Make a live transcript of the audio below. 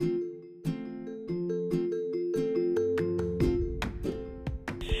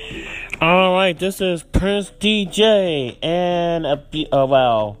All right, this is Prince DJ, and I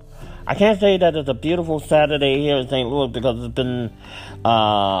can't say that it's a beautiful Saturday here in St. Louis because it's been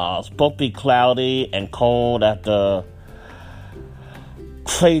supposed to be cloudy and cold after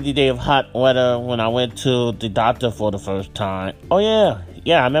crazy day of hot weather when I went to the doctor for the first time. Oh yeah,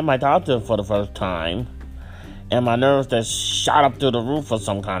 I met my doctor for the first time, and my nerves just shot up through the roof for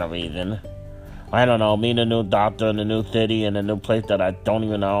some kind of reason. I don't know, meeting a new doctor in a new city in a new place that I don't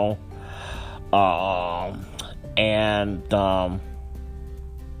even know. Wow,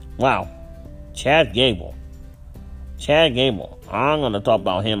 Chad Gable. I'm going to talk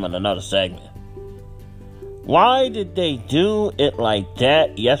about him in another segment. Why did they do it like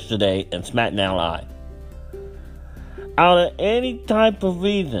that yesterday in SmackDown Live? Out of any type of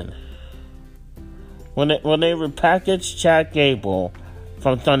reason, when they repackaged Chad Gable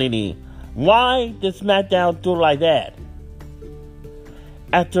from Sunny D, why did SmackDown do it like that?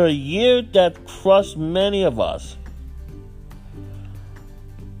 After a year that crushed many of us,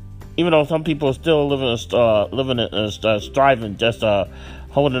 even though some people are still striving, just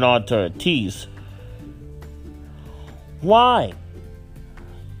holding on to their teeth. Why?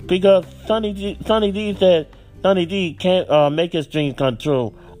 Because Sonny D said Sonny D can't make his dreams come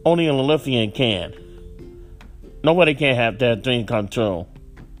true. Only an Olympian can. Nobody can have their dream come true.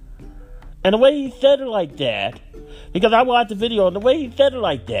 And the way he said it like that, because I watched the video, and the way he said it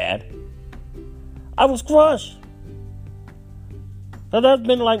like that, I was crushed. And that's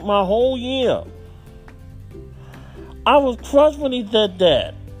been like my whole year. I was crushed when he said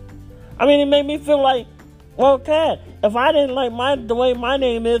that. I mean, it made me feel like, well, Cat, if I didn't like the way my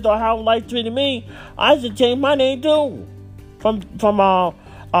name is or how life treated me, I should change my name too, from my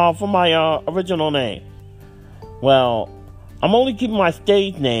original name. Well, I'm only keeping my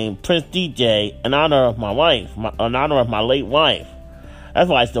stage name, Prince DJ, in honor of my wife, in honor of my late wife. That's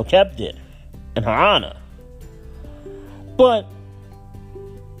why I still kept it, in her honor. But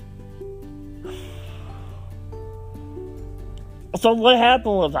so what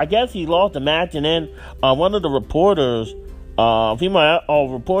happened was, I guess he lost the match, and then one of the reporters, female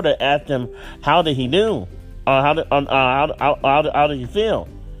reporter, asked him, "How did he do? How did he feel?"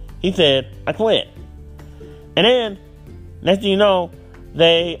 He said, "I quit." And then, next thing you know,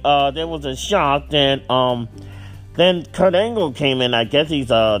 there was a shock. Then Kurt Angle came in. I guess he's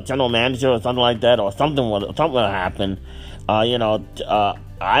a general manager or something like that, or something happened. I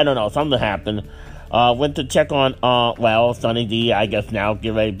don't know. Something happened. Went to check on Sonny D. I guess now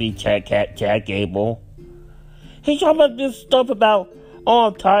get ready to be Chad Gable. He's talking about this stuff about,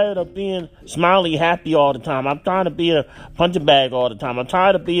 I'm tired of being smiley, happy all the time. I'm tired of being a punching bag all the time. I'm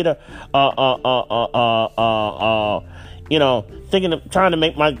tired of being trying to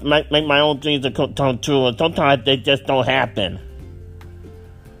make my own dreams come true, and sometimes they just don't happen.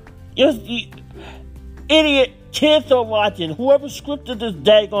 You idiot! Kids are watching. Whoever scripted this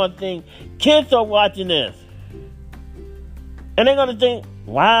daggone thing, kids are watching this, and they're gonna think,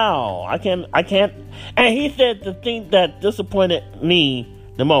 "Wow, I can't." And he said the thing that disappointed me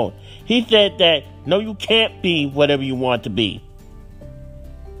the most. He said that, "No, you can't be whatever you want to be.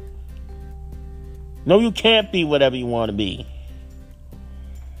 No, you can't be whatever you want to be."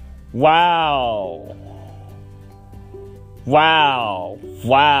 Wow.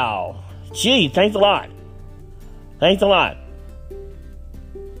 Gee, thanks a lot. Thanks a lot.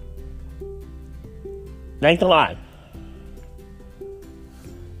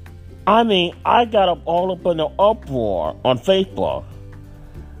 I mean, I got all up in the uproar on Facebook.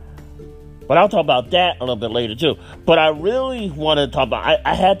 But I'll talk about that a little bit later too. But I really want to talk about,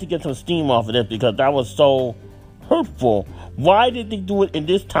 I had to get some steam off of this because that was so hurtful. Why did they do it in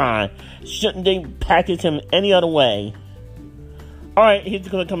this time? Shouldn't they package him any other way? Alright, he's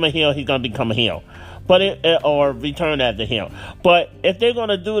going to come a heel, he's going to become a heel. Or return as a heel. But if they're going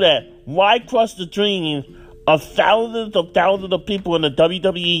to do that, why crush the dreams of thousands of people in the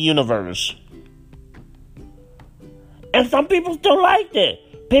WWE universe? And some people still like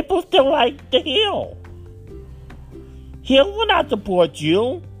it. People still like the heel. Heel will not support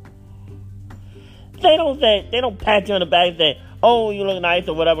you. They don't pat you on the back and say, "Oh, you look nice,"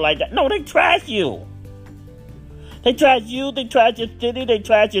 or whatever like that. No, they trash you. They trash you, they trash your city, they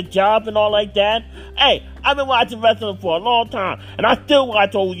trash your job and all like that. Hey, I've been watching wrestling for a long time, and I still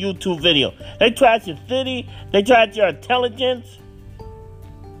watch old YouTube videos. They trash your city, they trash your intelligence.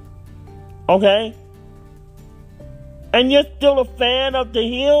 Okay? And you're still a fan of the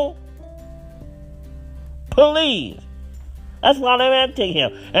heel? Please. That's why I'm anti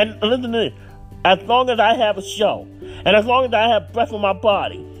him. And listen to this. As long as I have a show, and as long as I have breath in my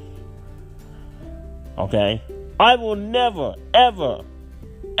body, okay, I will never, ever,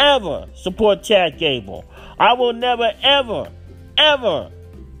 ever support Chad Gable. I will never, ever, ever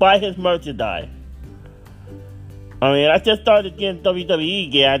buy his merchandise. I mean, I just started getting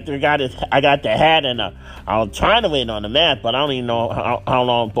WWE gear. I got the hat, and I was trying to wait on the mat, but I don't even know how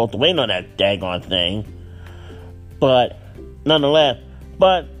long I'm supposed to wait on that daggone thing. But nonetheless,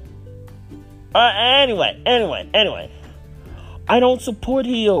 anyway, I don't support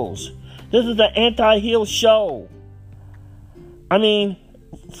heels. This is an anti-heel show. I mean,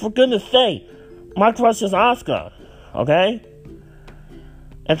 for goodness sake, my crush is Asuka, okay?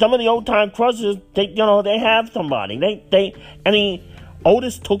 And some of the old-time crushes, they have somebody.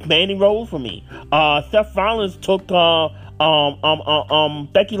 Otis took Mandy Rose from me. Seth Rollins took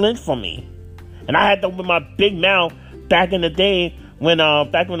Becky Lynch from me. And I had to open my big mouth back in the day when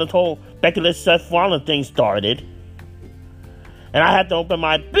this whole Becky Lynch Seth Rollins thing started. And I had to open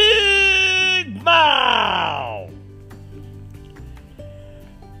my big mouth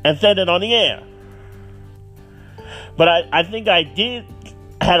and said it on the air. But I think I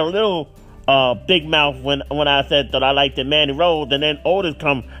had a little big mouth when I said that I liked the Mandy Rose, and then Otis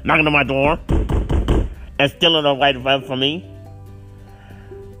come knocking on my door and stealing the right from me.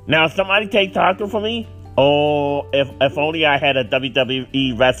 Now, if somebody takes Taco from me, oh, if only I had a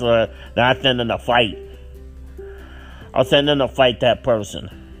WWE wrestler that I send in a fight. I'll send in to fight that person.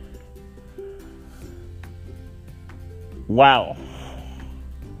 Wow.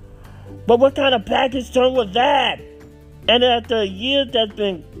 But what kind of package turn was that? And after a year that's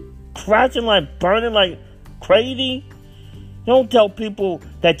been crashing like burning like crazy, don't tell people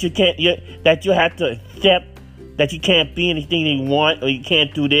that that you have to accept that you can't be anything you want, or you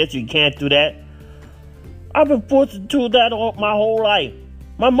can't do this, or you can't do that. I've been forced to do that my whole life.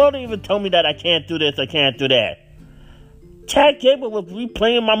 My mother even told me that I can't do this, I can't do that. Chad Gable was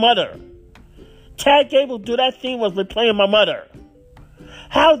replaying my mother. Chad Gable do that scene was replaying my mother.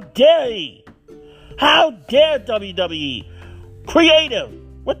 How dare he? How dare WWE? Creative.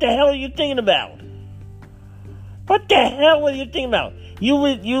 What the hell are you thinking about? What the hell are you thinking about?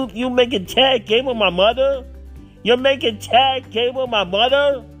 You making Chad Gable my mother? You're making Chad Gable my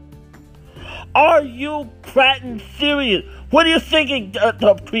mother? Are you cratting serious? What are you thinking,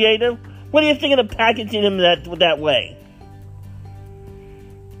 Creative? What are you thinking of packaging him that way?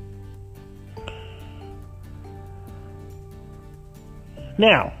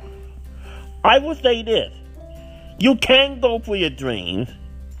 Now, I will say this. You can go for your dreams.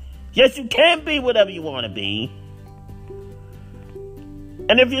 Yes, you can be whatever you want to be.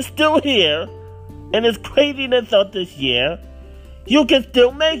 And if you're still here, and there's craziness out this year, you can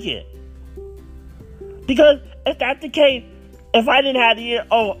still make it. Because if that's the case, if I didn't have the year,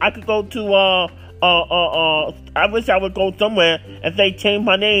 I could go to, I wish I would go somewhere and say change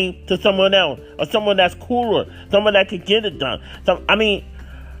my name to someone else, or someone that's cooler, someone that could get it done. So, I mean,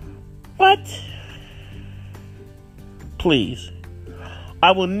 what? Please.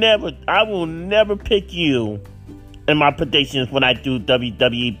 I will never pick you in my predictions when I do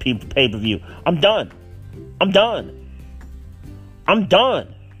WWE pay-per-view. I'm done.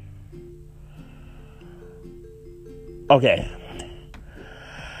 Okay.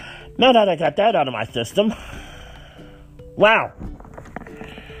 Now that I got that out of my system. Wow.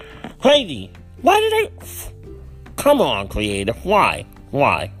 Crazy. Why did I... Come on, Creative. Why?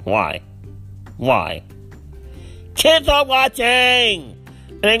 Kids are watching!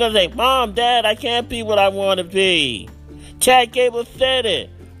 And they're gonna say, Mom, Dad, I can't be what I want to be. Chad Gable said it.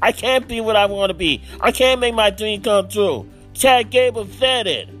 I can't be what I want to be. I can't make my dream come true. Chad Gable said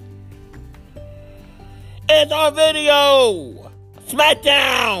it. It's our video!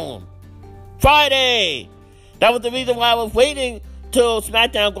 SmackDown! Friday! That was the reason why I was waiting till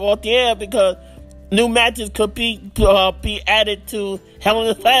SmackDown go off the air, because new matches could be added to Hell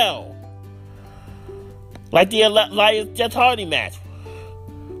in a Cell. Like the Elias Jeff Hardy match.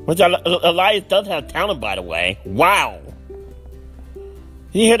 Which Elias does have talent, by the way. Wow.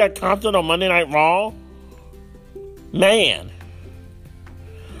 You hear that concert on Monday Night Raw? Man.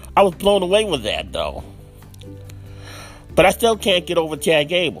 I was blown away with that, though. But I still can't get over Chad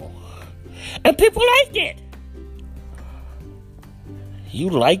Gable. And people like it. You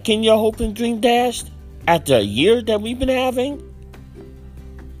liking your Hope and Dream Dash after a year that we've been having?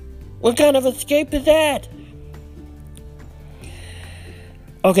 What kind of escape is that?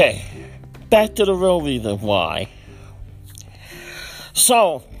 Okay, back to the real reason why.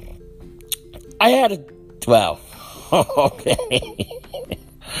 So, I had a... Well, okay.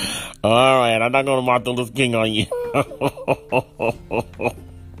 Alright, I'm not going to Martin Luther King on you.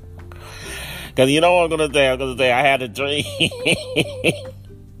 Because you know what I'm going to say? I'm going to say I had a dream.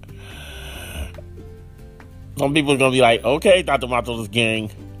 Some people are going to be like, okay, Dr. Martin Luther King.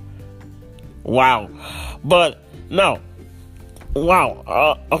 Wow. But no.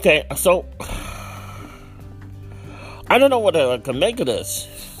 Wow. Okay. So I don't know what I can make of this.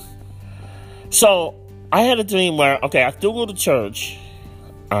 So I had a dream where, okay, I still go to church.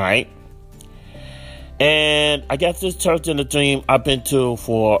 All right. And I guess this church in the dream I've been to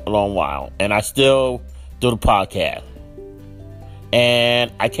for a long while. And I still do the podcast.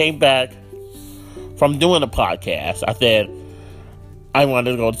 And I came back from doing the podcast. I said I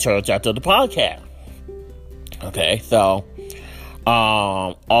wanted to go to church after the podcast. Okay, so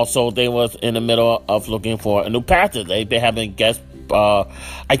also they was in the middle of looking for a new pastor. They haven't guessed.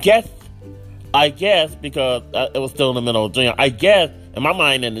 I guess because it was still in the middle of the dream. I guess in my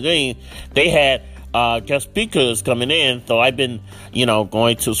mind in the dream they had guest speakers coming in. So I've been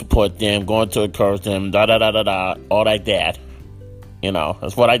going to support them, going to encourage them, all like that.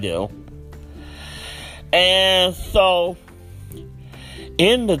 That's what I do. And so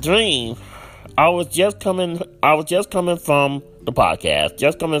in the dream, I was just coming from the podcast,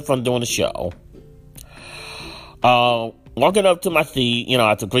 just coming from doing the show. Walking up to my seat,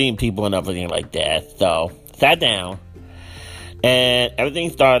 after greeting people and everything like that. So, sat down, and everything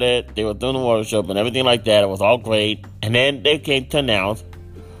started. They were doing the worship and everything like that. It was all great. And then they came to announce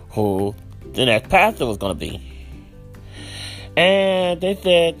who the next pastor was going to be. And they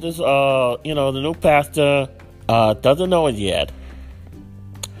said this, the new pastor doesn't know it yet.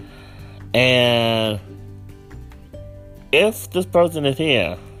 And if this person is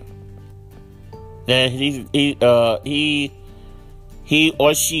here, then he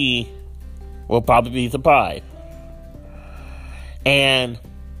or she will probably be surprised. And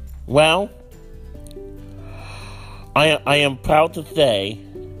well, I am proud to say,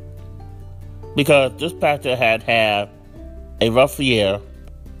 because this pastor had a rough year,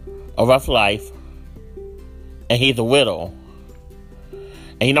 a rough life, and he's a widow.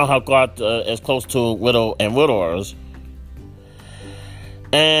 And you know how God is close to widow and widowers.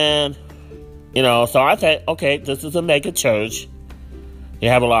 And, so I said, okay, this is a mega church. You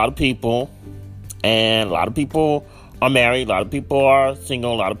have a lot of people. And a lot of people are married. A lot of people are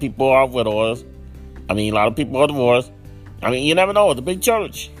single. A lot of people are widowers. A lot of people are divorced. You never know. It's a big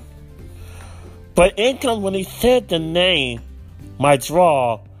church. But when he said the name, my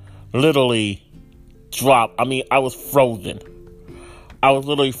jaw literally dropped. I was frozen. I was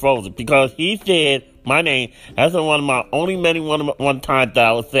literally frozen because he said my name. That's one time that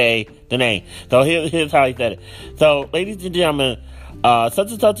I would say the name. So here's how he said it. So, ladies and gentlemen,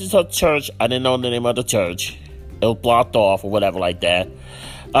 such and such church. I didn't know the name of the church. It was blocked off or whatever like that.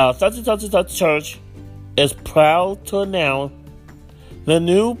 Such and such church is proud to announce the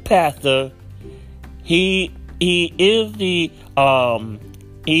new pastor. He is the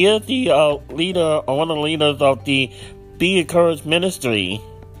leader, or one of the leaders of the Be Encouraged Ministry.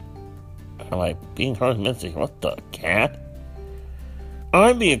 I'm like, Be Encouraged Ministry? What the cat?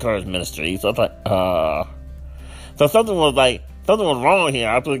 I'm Be Encouraged Ministry. So it's like, so something was wrong here.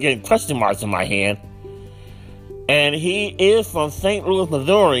 I was getting question marks in my hand. And he is from St. Louis,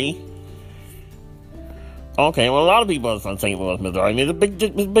 Missouri. Okay, well, a lot of people are from St. Louis, Missouri. It's a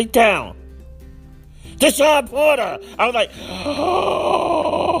big town. Deshaun Porter! I was like,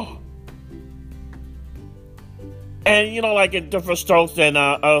 oh. And, like in different strokes, and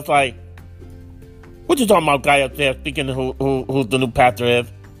I was like, what you talking about, guy up there speaking who the new pastor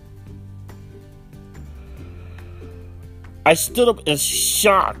is? I stood up in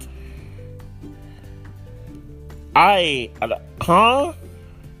shock. And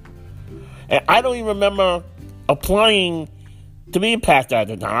I don't even remember applying to be a pastor at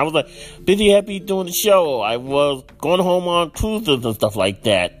the time. I was like busy, happy doing the show. I was going home on cruises and stuff like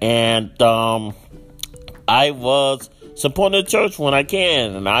that. And, I was supporting the church when I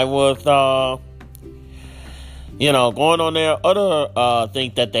can, and I was, going on their other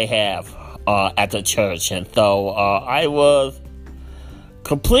things that they have at the church, and so I was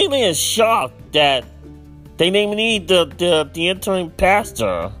completely in shock that they didn't need the interim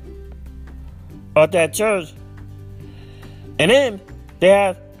pastor of that church, and then they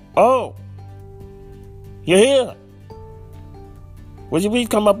asked, "Oh, you're here. Would you please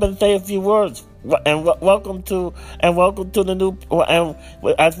come up and say a few words?" And welcome to the new, and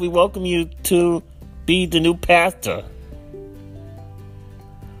as we welcome you to be the new pastor.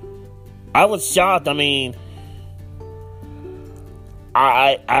 I was shocked. I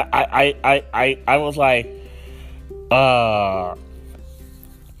was like,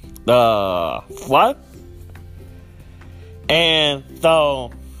 what? And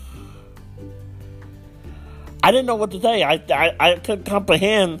so I didn't know what to say. I couldn't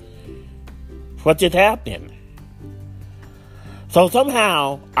comprehend what just happened. So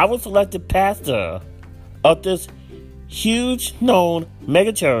somehow, I was selected pastor of this huge known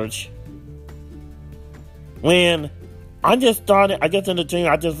mega church when I just started, I guess in the dream,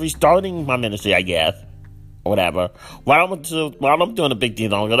 I just restarting my ministry, I guess, or whatever. While I'm doing the Big D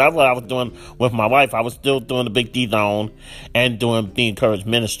Zone, because that's what I was doing with my wife. I was still doing the Big D Zone and doing Be Encouraged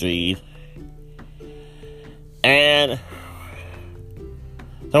Ministries. And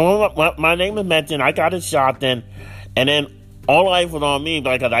so when my name is mentioned, I got a shot then, and then all life was on me,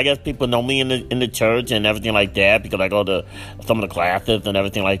 because I guess people know me in the church and everything like that, because I go to some of the classes and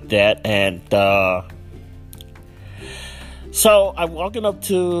everything like that. And so I'm walking up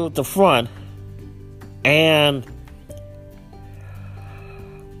to the front, and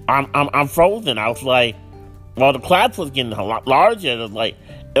I'm frozen. I was like, well, the class was getting a lot larger.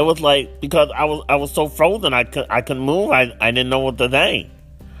 It was like because I was so frozen, I couldn't move. I didn't know what to say.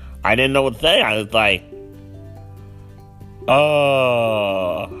 I was like,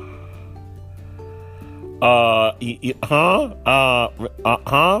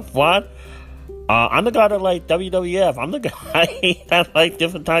 what? I'm the guy that like WWF. I'm the guy that like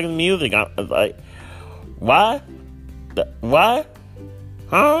different types of music. I was like, what? What?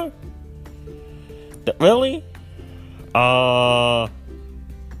 Huh? Really? And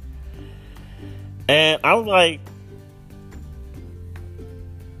I was like,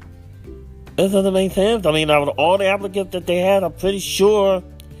 this doesn't make sense. I mean, out of all the applicants that they had, I'm pretty sure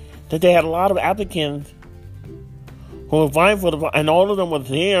that they had a lot of applicants who were vying for the, and all of them was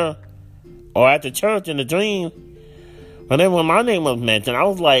here or at the church in the dream. But then when my name was mentioned, I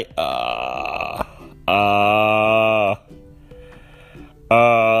was like, I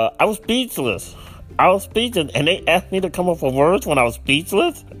was speechless. And they asked me to come up with words when I was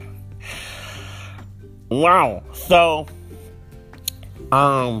speechless. Wow. So,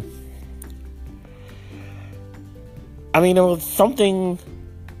 I mean, it was something.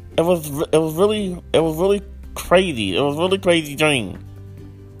 It was really crazy. It was a really crazy dream.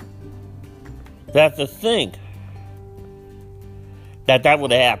 That's the thing. That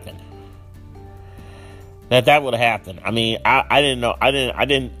would have happened. That would have happened. I mean, I didn't know. I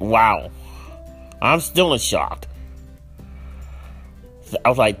didn't. Wow. I'm still in shock. I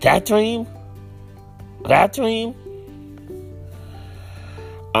was like, that dream? That dream?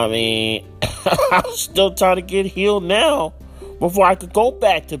 I mean, I'm still trying to get healed now before I could go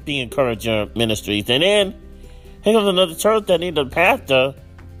back to Be Encourager Ministries. And then, here comes another church that needed a pastor.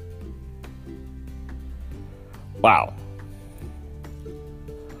 Wow.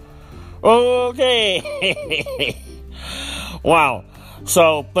 Okay. Wow.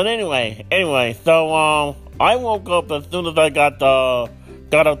 So, but anyway, so, I woke up as soon as I got up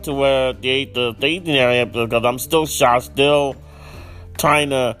to where the eating area, because I'm still shocked, still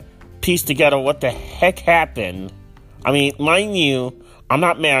trying to piece together what the heck happened. I mean, mind you, I'm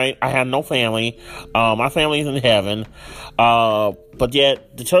not married. I have no family. My family's in heaven. But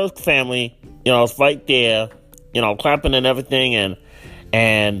yet, the church family, is right there, clapping and everything, and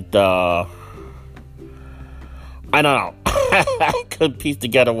I don't know. I couldn't piece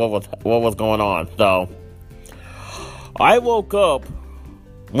together what was going on. So, I woke up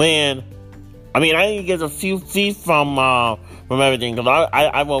when, I didn't get a few feet from everything, because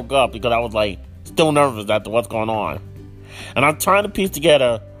I woke up because I was like still nervous after what's going on, and I'm trying to piece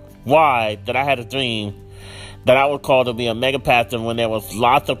together why that I had a dream that I was called to be a mega pastor when there was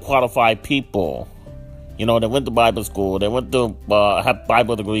lots of qualified people, they went to Bible school, they went to have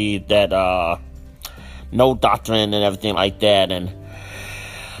Bible degrees that know doctrine and everything like that, and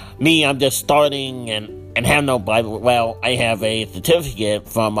me, I'm just starting and have no Bible. Well, I have a certificate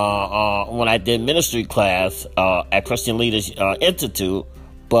from when I did ministry class at Christian Leaders Institute,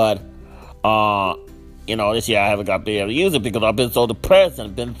 but this year I haven't got to be able to use it because I've been so depressed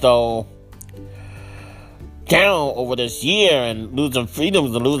and been so down over this year and losing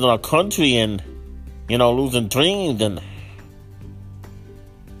freedoms and losing our country and losing dreams. And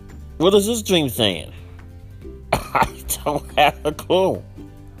what is this dream saying? I don't have a clue.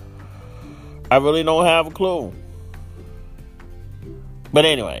 I really don't have a clue. But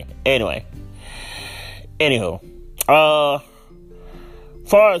anyway. Anywho.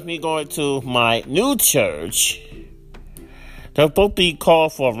 Far as me going to my new church, there's supposed to be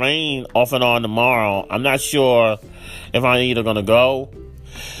called for rain off and on tomorrow. I'm not sure if I'm either gonna go.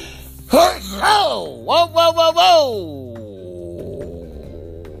 Whoa.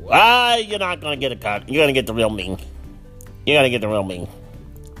 You're not gonna get a cut. You're gonna get the real me.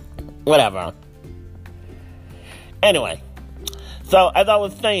 Whatever. Anyway, so as I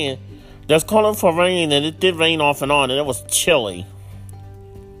was saying, there's calling for rain, and it did rain off and on, and it was chilly.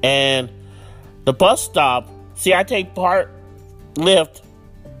 And the bus stop, see, I take part lift.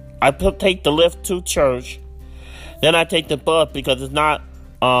 Take the lift to church. Then I take the bus because it's not,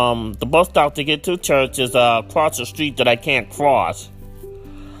 the bus stop to get to church is across the street that I can't cross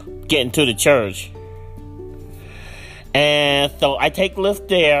getting to the church. And so I take lift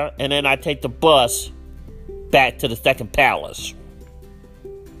there, and then I take the bus back to the second palace.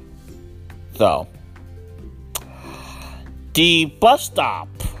 So, the bus stop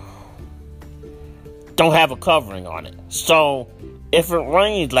don't have a covering on it. So, if it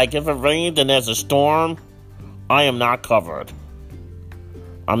rains and there's a storm, I am not covered.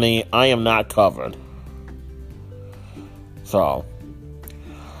 I am not covered. So,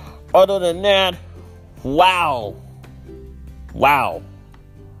 other than that, wow.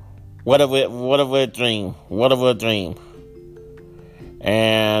 What a dream.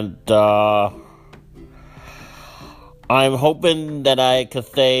 And, I'm hoping that I could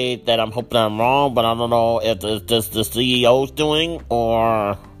say that I'm hoping I'm wrong, but I don't know if it's just the CEO's doing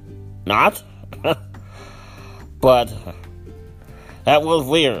or not. But that was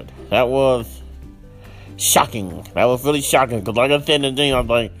weird. That was shocking. That was really shocking. Because like I said in the dream, I was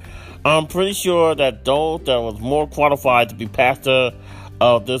like, I'm pretty sure that those that was more qualified to be pastor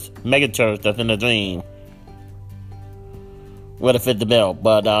of this megachurch that's in the dream would have fit the bill.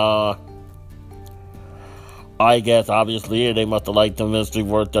 But, I guess, obviously, they must have liked the ministry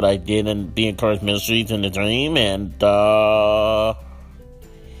work that I did in Be Encouraged Ministries in the dream, and,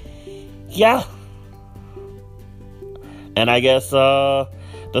 yeah. And I guess, the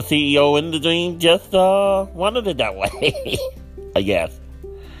CEO in the dream just, wanted it that way, I guess.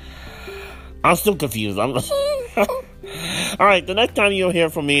 I'm still confused. Alright, the next time you'll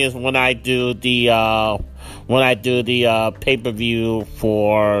hear from me is when I do the pay-per-view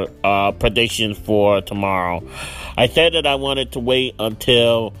for predictions for tomorrow. I said that I wanted to wait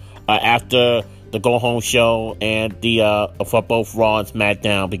until after the Go Home show and the for both Raw and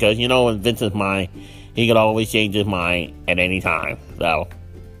SmackDown, because in Vince's mind, he could always change his mind at any time. So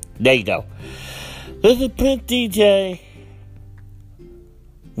there you go. This is Prince DJ.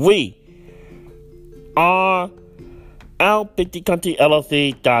 We are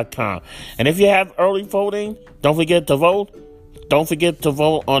Out50CountryLLC.com. And if you have early voting, don't forget to vote. Don't forget to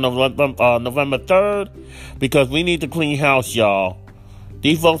vote on November 3rd, because we need to clean house, y'all.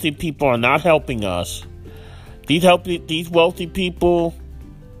 These wealthy people are not helping us. These wealthy people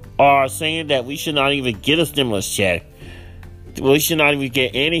are saying that we should not even get a stimulus check. We should not even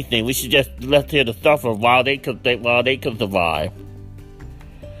get anything. We should just left here to suffer while they could survive.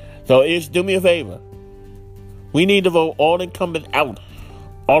 So do me a favor. We need to vote all incumbents out.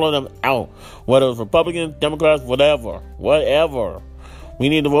 All of them out. Whether it's Republicans, Democrats, whatever. We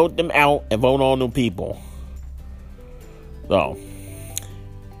need to vote them out and vote on new people. So.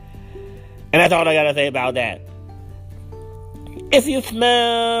 And that's all I gotta say about that. If you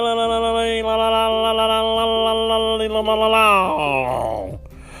smell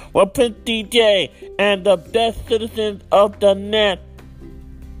what Prince DJ and the best citizens of the net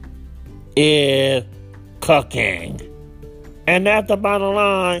is cooking. And that's the bottom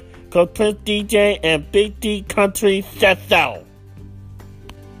line, because Prince DJ and Big D Country said so.